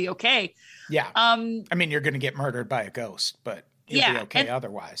because I'll be okay. Yeah. I mean, you're going to get murdered by a ghost, but you'll be okay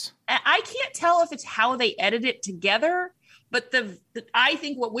otherwise. I can't tell if it's how they edit it together, but I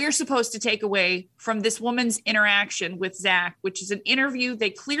think what we're supposed to take away from this woman's interaction with Zach, which is an interview they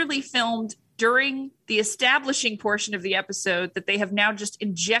clearly filmed during the establishing portion of the episode that they have now just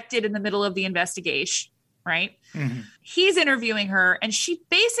injected in the middle of the investigation, right? Mm-hmm. He's interviewing her, and she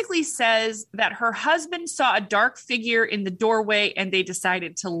basically says that her husband saw a dark figure in the doorway and they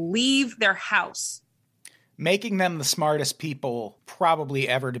decided to leave their house. Making them the smartest people probably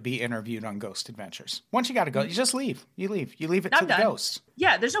ever to be interviewed on Ghost Adventures. Once you got to go, you just leave. You leave it to the ghosts.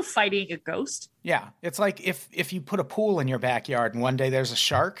 Yeah, there's no fighting a ghost. Yeah, it's like if you put a pool in your backyard and one day there's a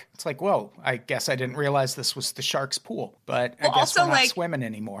shark, it's like, whoa, I guess I didn't realize this was the shark's pool. But I guess we're not swimming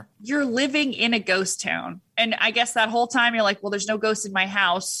anymore. You're living in a ghost town. And I guess that whole time you're like, well, there's no ghost in my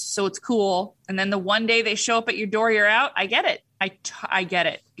house, so it's cool. And then the one day they show up at your door, you're out. I get it. I get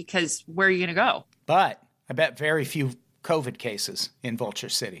it, because where are you going to go? But I bet very few COVID cases in Vulture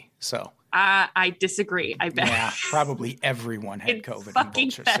City. So I disagree. I bet. Yeah, probably everyone had COVID in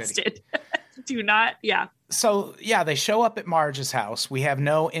Vulture City. Do not. Yeah. So yeah, they show up at Marge's house. We have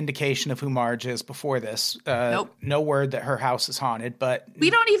no indication of who Marge is before this. Nope. No word that her house is haunted, but we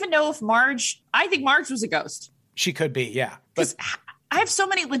don't even know if I think Marge was a ghost. She could be. Yeah. But I have so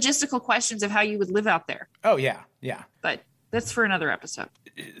many logistical questions of how you would live out there. Oh yeah. Yeah. But that's for another episode.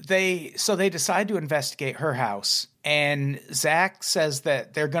 They decide to investigate her house, and Zach says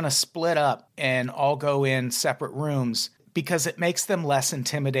that they're going to split up and all go in separate rooms because it makes them less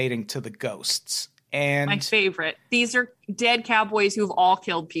intimidating to the ghosts. And my favorite. These are dead cowboys who've all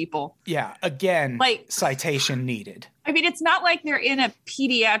killed people. Yeah. Again, citation needed. I mean, it's not like they're in a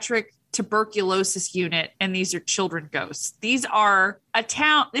pediatric tuberculosis unit and these are children ghosts. These are a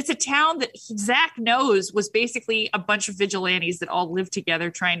town. It's a town that Zach knows was basically a bunch of vigilantes that all lived together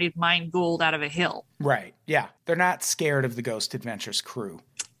trying to mine gold out of a hill. Right. Yeah. They're not scared of the Ghost Adventures crew.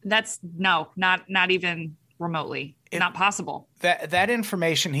 That's not even remotely. Not possible. That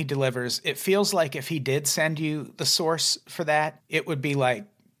information he delivers, it feels like if he did send you the source for that, it would be like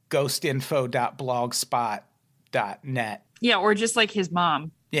ghostinfo.blogspot.net. Yeah. Or just like his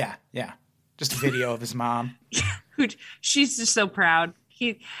mom. Yeah, yeah. Just a video of his mom. She's just so proud.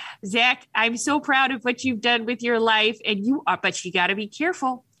 Zach, I'm so proud of what you've done with your life, and but you got to be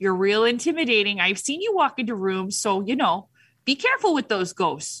careful. You're real intimidating. I've seen you walk into rooms, so be careful with those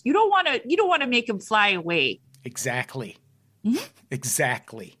ghosts. You don't want to make them fly away. Exactly. Mm-hmm.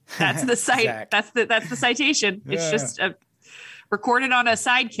 Exactly. That's the site. That's the citation. It's just recorded on a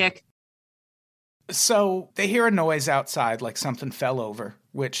sidekick. So they hear a noise outside, like something fell over,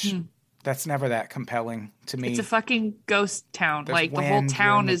 which that's never that compelling to me. It's a fucking ghost town. There's like the whole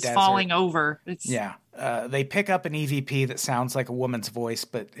town is falling over. Yeah. They pick up an EVP that sounds like a woman's voice,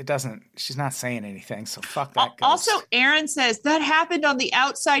 but it doesn't. She's not saying anything. So fuck that ghost. Also, Aaron says that happened on the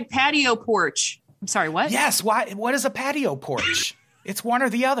outside patio porch. I'm sorry, what? Yes. Why? What is a patio porch? It's one or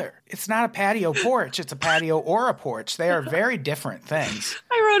the other. It's not a patio porch. It's a patio or a porch. They are very different things.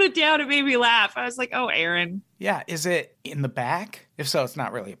 I wrote it down. It made me laugh. I was like, oh, Aaron. Yeah. Is it in the back? If so, it's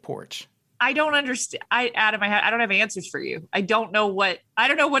not really a porch. I don't understand. Out of my head, I don't have answers for you. I don't know what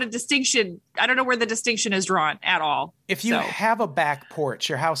a distinction. I don't know where the distinction is drawn at all. If you have a back porch,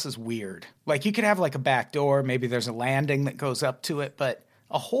 your house is weird. Like you could have like a back door. Maybe there's a landing that goes up to it, but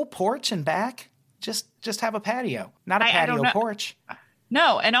a whole porch and back, just have a patio, not a patio porch.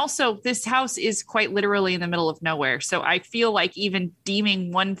 No, and also this house is quite literally in the middle of nowhere. So I feel like even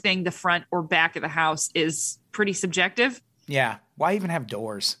deeming one thing the front or back of the house is pretty subjective. Yeah. Why even have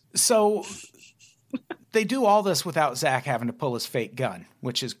doors? So they do all this without Zach having to pull his fake gun,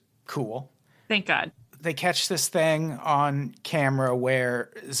 which is cool. Thank God. They catch this thing on camera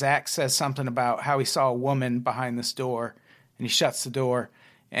where Zach says something about how he saw a woman behind this door, and he shuts the door,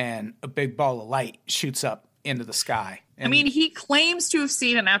 and a big ball of light shoots up into the sky. And, I mean, he claims to have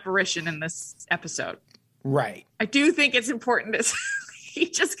seen an apparition in this episode. right. I do think it's important to he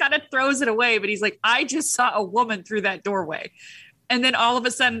just kind of throws it away, but he's like, I just saw a woman through that doorway. And then all of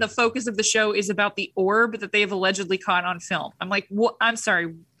a sudden the focus of the show is about the orb that they have allegedly caught on film. I'm like, what? I'm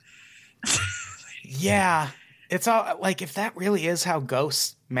sorry. Yeah. It's all like, if that really is how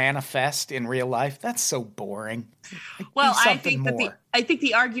ghosts manifest in real life, that's so boring. Like, Well, do I something think more. I think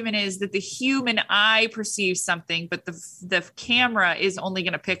the argument is that the human eye perceives something, but the camera is only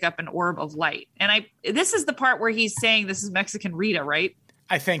going to pick up an orb of light. And this is the part where he's saying this is Mexican Rita, right?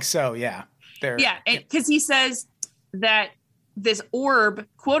 I think so. Yeah. Yeah, because he says that this orb,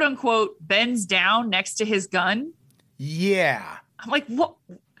 quote unquote, bends down next to his gun. Yeah. I'm like, what?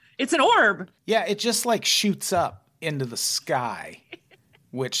 It's an orb. Yeah. It just like shoots up into the sky,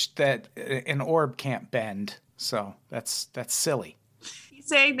 which that an orb can't bend. So that's silly. He's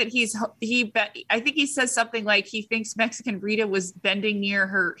saying that I think he says something like he thinks Mexican Rita was bending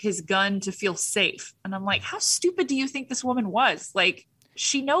near his gun to feel safe. And I'm like, how stupid do you think this woman was? Like,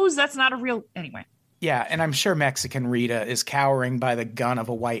 she knows that's not a real, anyway. Yeah, and I'm sure Mexican Rita is cowering by the gun of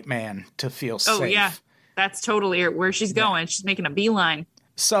a white man to feel safe. Oh, yeah. That's totally where she's going. Yeah. She's making a beeline.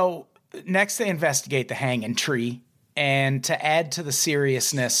 So next they investigate the hanging tree. And to add to the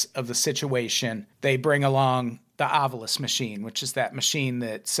seriousness of the situation, they bring along the Ovilus machine, which is that machine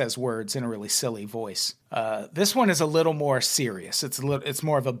that says words in a really silly voice. This one is a little more serious. It's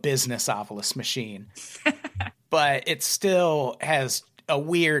more of a business Ovilus machine. But it still has a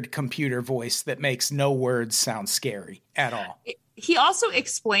weird computer voice that makes no words sound scary at all. He also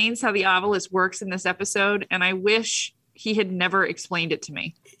explains how the Ovilus works in this episode, and I wish he had never explained it to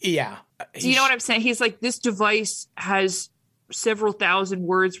me. Yeah. Do you know what I'm saying? He's like, this device has several thousand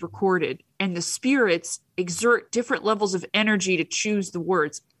words recorded, and the spirits exert different levels of energy to choose the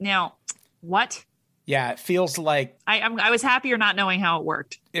words. Now, what? Yeah, it feels like... I was happier not knowing how it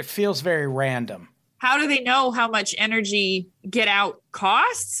worked. It feels very random. How do they know how much energy Get Out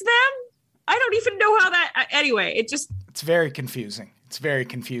costs them? I don't even know how that... Anyway, it's very confusing. It's very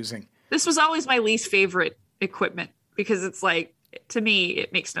confusing. This was always my least favorite equipment because it's like, to me,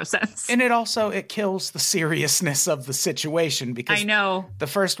 it makes no sense. And it kills the seriousness of the situation because I know the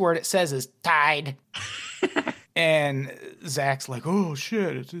first word it says is tied. And Zach's like, oh,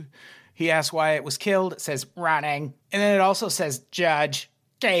 shit. He asks why it was killed. It says running. And then it also says judge,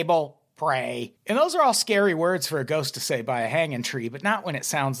 table, pray. And those are all scary words for a ghost to say by a hanging tree, but not when it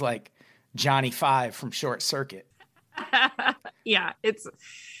sounds like Johnny Five from Short Circuit. Yeah, it's...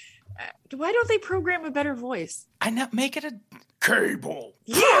 why don't they program a better voice? I know, make it a cable,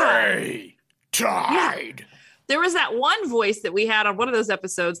 pray, tied. Yeah. There was that one voice that we had on one of those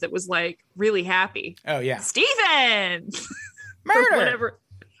episodes that was like really happy. Oh, yeah. Steven! Murder! Whatever.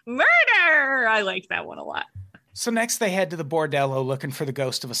 Murder! I liked that one a lot. So next they head to the bordello looking for the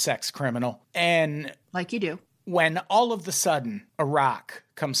ghost of a sex criminal. And like you do. When all of a sudden a rock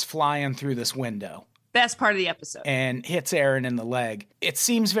comes flying through this window. Best part of the episode. And hits Aaron in the leg. It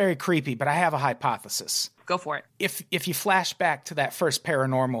seems very creepy, but I have a hypothesis. Go for it. If you flash back to that first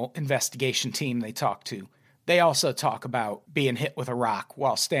paranormal investigation team they talked to, they also talk about being hit with a rock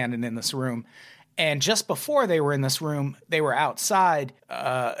while standing in this room. And just before they were in this room, they were outside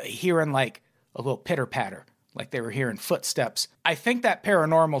hearing like a little pitter-patter, like they were hearing footsteps. I think that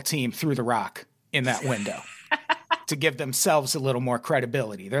paranormal team threw the rock in that window to give themselves a little more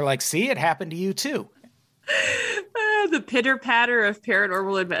credibility. They're like, see, it happened to you too. The pitter-patter of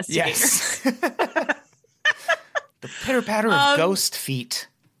paranormal investigators. Yes. The pitter-patter of ghost feet.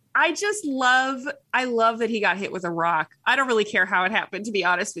 I love that he got hit with a rock. I don't really care how it happened, to be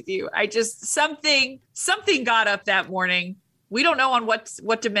honest with you. Something got up that morning. We don't know on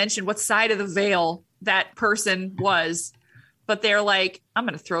what dimension, what side of the veil that person was, but they're like, I'm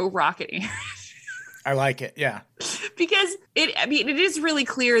going to throw a rock at you. I like it. Yeah. Because it is really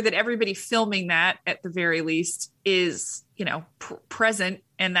clear that everybody filming that at the very least is, present,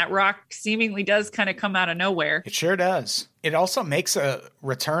 and that rock seemingly does kind of come out of nowhere. It sure does. It also makes a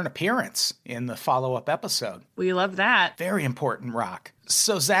return appearance in the follow-up episode. We love that. Very important rock.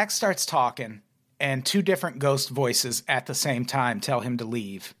 So Zach starts talking, and two different ghost voices at the same time tell him to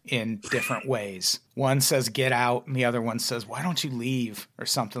leave in different ways. One says, get out, and the other one says, why don't you leave, or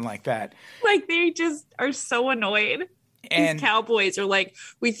something like that. Like, they just are so annoyed. And these cowboys are like,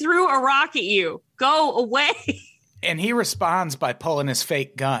 we threw a rock at you. Go away. And he responds by pulling his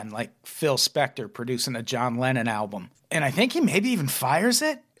fake gun, like Phil Spector producing a John Lennon album. And I think he maybe even fires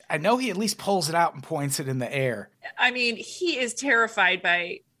it. I know he at least pulls it out and points it in the air. I mean, he is terrified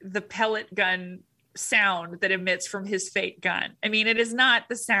by the pellet gun sound that emits from his fake gun. I mean, it is not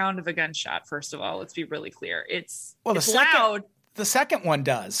the sound of a gunshot, first of all. Let's be really clear. It's loud. The second one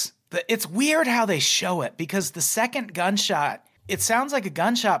does. It's weird how they show it, because the second gunshot, it sounds like a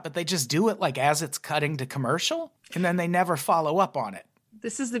gunshot, but they just do it like as it's cutting to commercial, and then they never follow up on it.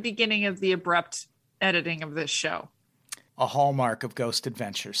 This is the beginning of the abrupt editing of this show. A hallmark of Ghost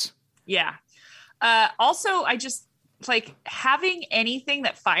Adventures. Yeah. Also, I just like having anything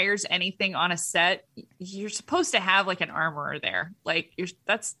that fires anything on a set. You're supposed to have like an armorer there. Like you're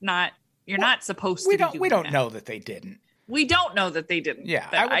not supposed to. We don't know that they didn't. We don't know that they didn't. Yeah,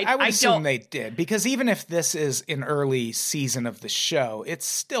 I would assume they did, because even if this is an early season of the show, it's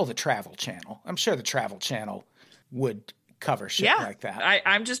still the Travel Channel. I'm sure the Travel Channel would cover shit like that.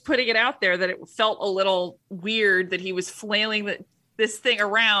 I'm just putting it out there that it felt a little weird that he was flailing this thing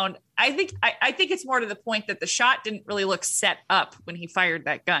around. I think it's more to the point that the shot didn't really look set up when he fired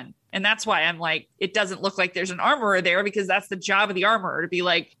that gun. And that's why I'm like, it doesn't look like there's an armorer there, because that's the job of the armorer, to be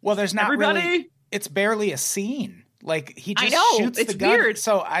like, well, there's not everybody. Really, it's barely a scene. Like he just shoots the gun. Weird.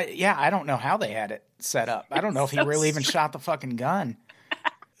 So I don't know how they had it set up. I don't know if he really even shot the fucking gun.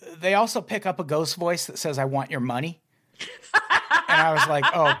 They also pick up a ghost voice that says, I want your money. And I was like,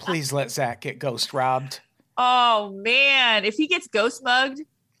 oh, please let Zach get ghost robbed. Oh man, if he gets ghost mugged.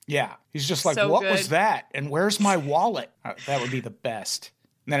 Yeah. He's just like, so what good. was that? And where's my wallet? That would be the best.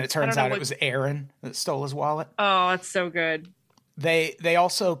 And then it turns out it was Aaron that stole his wallet. Oh, that's so good. They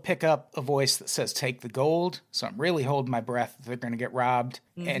also pick up a voice that says, take the gold. So I'm really holding my breath that they're going to get robbed.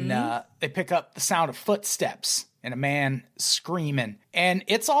 Mm-hmm. And they pick up the sound of footsteps and a man screaming. And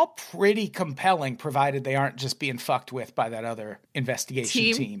it's all pretty compelling, provided they aren't just being fucked with by that other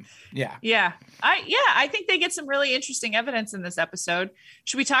investigation team. Yeah. Yeah. I think they get some really interesting evidence in this episode.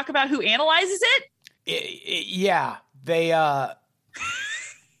 Should we talk about who analyzes it? Yeah. They...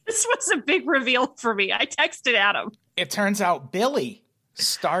 This was a big reveal for me. I texted Adam. It turns out Billy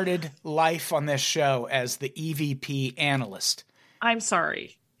started life on this show as the EVP analyst. I'm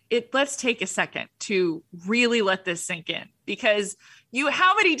sorry. Let's take a second to really let this sink in, because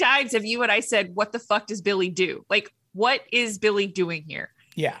how many times have you and I said, what the fuck does Billy do? Like, what is Billy doing here?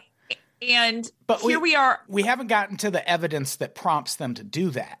 Yeah. But here we are. We haven't gotten to the evidence that prompts them to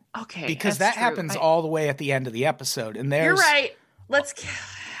do that. Okay. Because that happens all the way at the end of the episode. And there's you're right.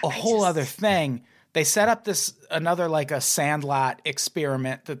 a whole other thing. They set up another like a Sandlot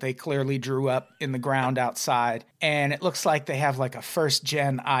experiment that they clearly drew up in the ground outside. And it looks like they have like a first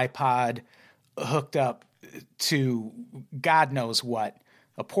gen iPod hooked up to God knows what,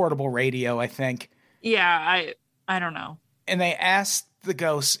 a portable radio, I think. Yeah, I don't know. And they asked the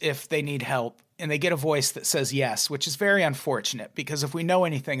ghosts if they need help, and they get a voice that says yes, which is very unfortunate, because if we know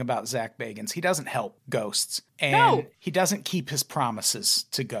anything about Zach Bagans, he doesn't help ghosts. And he doesn't keep his promises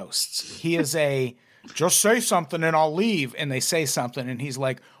to ghosts. He is just say something and I'll leave. And they say something and he's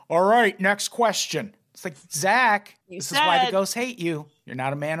like, all right, next question. It's like, Zach, this is why the ghosts hate you. You're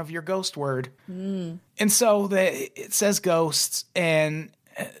not a man of your ghost word. Mm. And so it says ghosts, and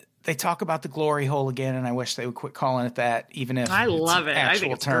they talk about the glory hole again, and I wish they would quit calling it that, even if I love it. I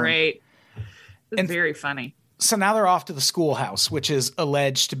think it's great. It's very funny. So now they're off to the schoolhouse, which is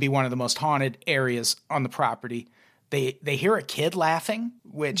alleged to be one of the most haunted areas on the property. They hear a kid laughing,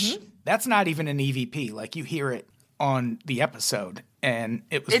 which that's not even an EVP. Like, you hear it on the episode, and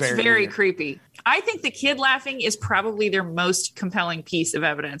it's very creepy. I think the kid laughing is probably their most compelling piece of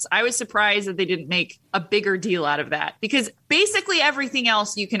evidence. I was surprised that they didn't make a bigger deal out of that, because basically everything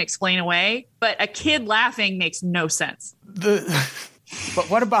else you can explain away, but a kid laughing makes no sense. But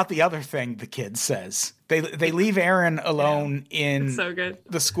what about the other thing the kid says? They leave Aaron alone in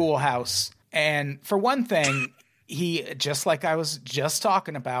the schoolhouse. And for one thing, he, just like I was just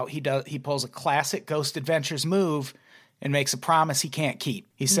talking about, he pulls a classic Ghost Adventures move and makes a promise he can't keep.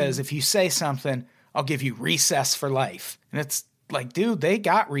 He says, if you say something, I'll give you recess for life. And it's like, dude, they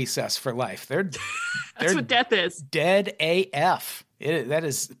got recess for life. That's what death is. Dead AF. That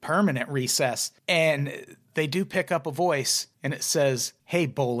is permanent recess. And they do pick up a voice, and it says, hey,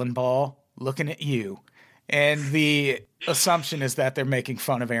 bowling ball, looking at you. And the assumption is that they're making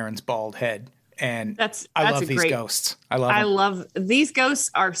fun of Aaron's bald head. And I love these ghosts. I love them. These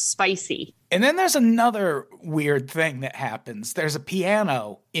ghosts are spicy. And then there's another weird thing that happens. There's a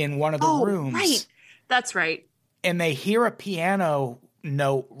piano in one of the rooms. Right. That's right. And they hear a piano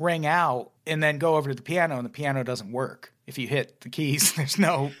note ring out and then go over to the piano, and the piano doesn't work. If you hit the keys, there's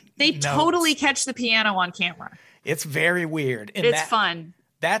no They notes. totally catch the piano on camera. It's very weird. And It's fun.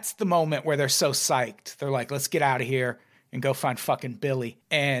 That's the moment where they're so psyched. They're like, let's get out of here and go find fucking Billy.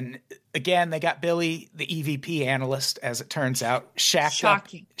 And again, they got Billy, the EVP analyst, as it turns out, shacked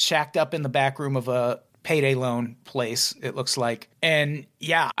up in the back room of a payday loan place, it looks like. And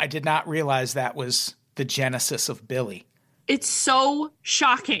yeah, I did not realize that was the genesis of Billy. It's so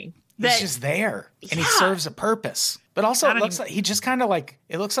shocking. He's just there, and he serves a purpose. But also, it looks like he just kind of like,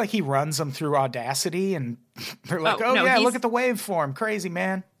 it looks like he runs them through Audacity, and they're like, look at the waveform. Crazy,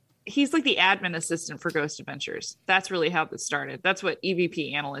 man. He's like the admin assistant for Ghost Adventures. That's really how this started. That's what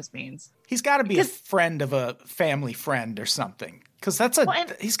EVP analyst means. He's got to be a friend of a family friend or something, because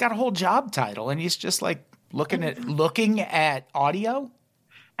he's got a whole job title, and he's just like looking at audio.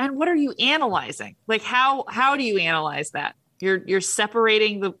 And what are you analyzing? Like, how do you analyze that? You're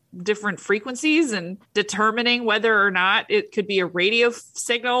separating the different frequencies and determining whether or not it could be a radio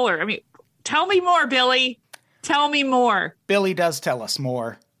signal, or, I mean, tell me more, Billy. Tell me more. Billy does tell us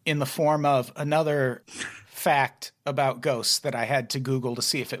more in the form of another fact about ghosts that I had to Google to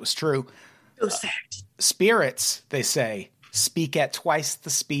see if it was true. Ghost fact. Spirits, they say, speak at twice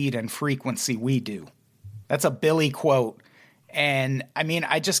the speed and frequency we do. That's a Billy quote. And I mean,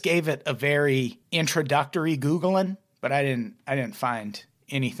 I just gave it a very introductory Googling, but I didn't find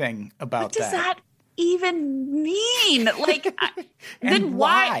anything about that. What does that even mean? Like, then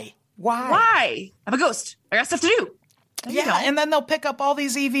why? Why? I'm a ghost. I got stuff to do. And then they'll pick up all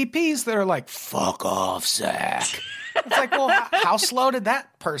these EVPs that are like, fuck off, Zach. It's like, well, how slow did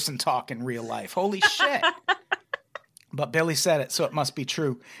that person talk in real life? Holy shit. But Billy said it, so it must be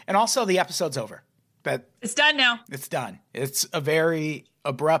true. And also, the episode's over. It's done now. It's done. It's a very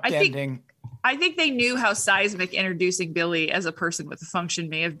abrupt ending. I think they knew how seismic introducing Billy as a person with a function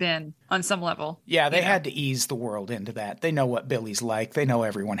may have been on some level. Yeah, they had to ease the world into that. They know what Billy's like. They know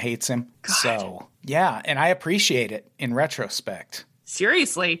everyone hates him. God. So, yeah, and I appreciate it in retrospect.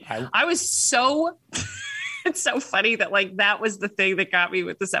 Seriously. I was so... It's so funny that, like, that was the thing that got me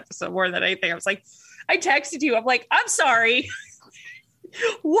with this episode more than anything. I was like, I texted you. I'm like, I'm sorry.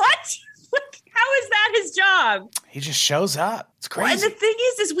 What? How is that his job? He just shows up. It's crazy. Well, and the thing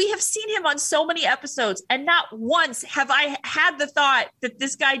is we have seen him on so many episodes, and not once have I had the thought that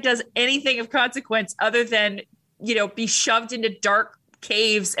this guy does anything of consequence other than, be shoved into dark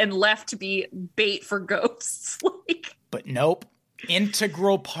caves and left to be bait for ghosts. But nope.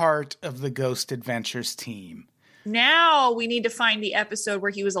 Integral part of the Ghost Adventures team. Now we need to find the episode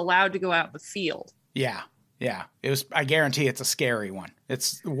where he was allowed to go out in the field. Yeah. Yeah, I guarantee it's a scary one.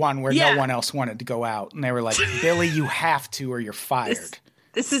 It's one where no one else wanted to go out. And they were like, Billy, you have to or you're fired.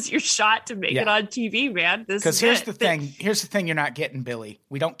 This is your shot to make it on TV, man. Because here's the thing. Here's the thing you're not getting, Billy.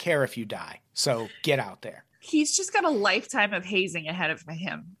 We don't care if you die. So get out there. He's just got a lifetime of hazing ahead of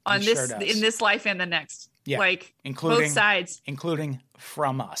him in this life and the next. Yeah, including both sides. Including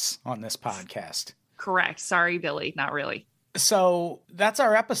from us on this podcast. Correct. Sorry, Billy. Not really. So that's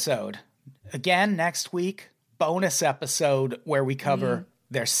our episode. Again, next week, bonus episode where we cover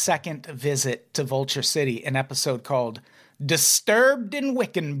their second visit to Vulture City, an episode called Disturbed in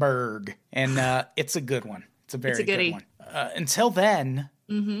Wickenburg. And it's a good one. It's a very good one. Until then,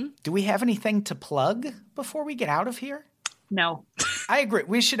 do we have anything to plug before we get out of here? No. I agree.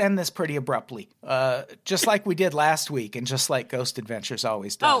 We should end this pretty abruptly, just like we did last week and just like Ghost Adventures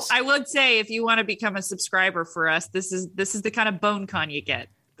always does. Oh, I would say if you want to become a subscriber for us, this is the kind of bone con you get.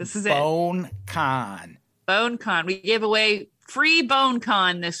 This is Bone Con. Bone Con. We gave away free Bone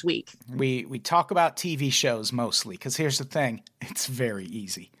Con this week. We talk about TV shows mostly because here's the thing. It's very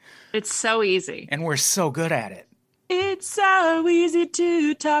easy. It's so easy. And we're so good at it. It's so easy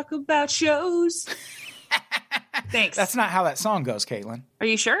to talk about shows. Thanks. That's not how that song goes, Caitlin. Are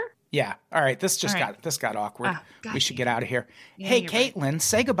you sure? Yeah. All right. This got awkward. We should get out of here. Yeah, hey, Caitlin, right.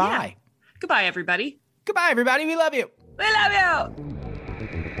 Say goodbye. Yeah. Goodbye, everybody. Goodbye, everybody. We love you. We love you.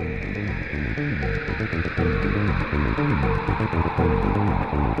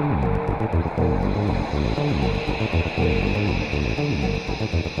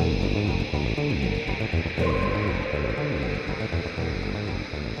 Thank you.